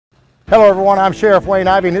Hello everyone, I'm Sheriff Wayne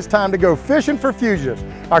Ivey, and it's time to go fishing for fugitives.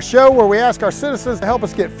 Our show where we ask our citizens to help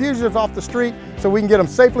us get fugitives off the street so we can get them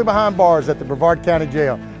safely behind bars at the Brevard County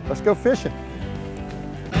Jail. Let's go fishing.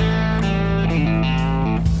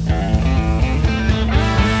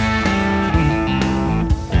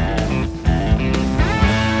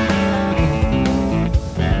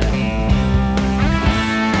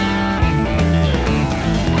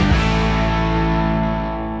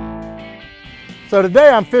 So today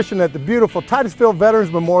I'm fishing at the beautiful Titusville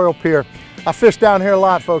Veterans Memorial Pier. I fish down here a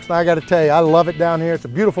lot, folks, and I got to tell you, I love it down here. It's a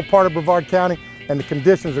beautiful part of Brevard County, and the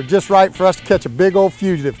conditions are just right for us to catch a big old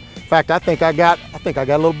fugitive. In fact, I think I got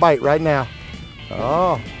a little bite right now.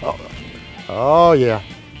 Oh yeah,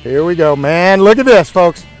 here we go, man. Look at this,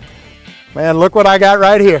 folks. Man, look what I got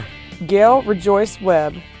right here. Gail Rejoice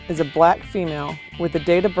Webb is a black female with a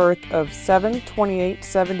date of birth of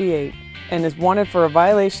 7/28/78 and is wanted for a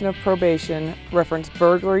violation of probation, reference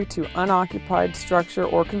burglary to unoccupied structure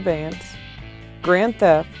or conveyance, grand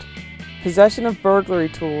theft, possession of burglary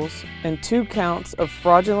tools, and 2 counts of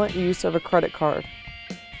fraudulent use of a credit card.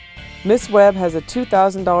 Miss Webb has a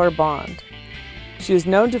 $2,000 bond. She is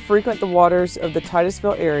known to frequent the waters of the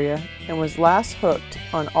Titusville area and was last hooked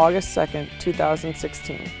on August 2nd,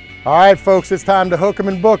 2016. All right, folks, it's time to hook 'em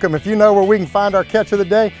and book 'em. If you know where we can find our catch of the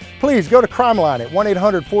day, please go to Crime Line at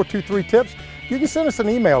 1-800-423-TIPS. You can send us an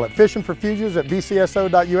email at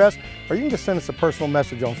fishingforfugitives@bcso.us, or you can just send us a personal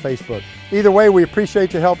message on Facebook. Either way, we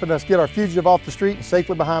appreciate you helping us get our fugitive off the street and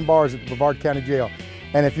safely behind bars at the Brevard County Jail.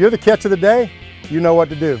 And if you're the catch of the day, you know what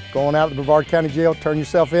to do. Going out to the Brevard County Jail, turn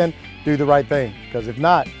yourself in, do the right thing. Because if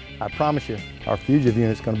not, I promise you, our fugitive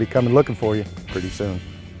unit's going to be coming looking for you pretty soon.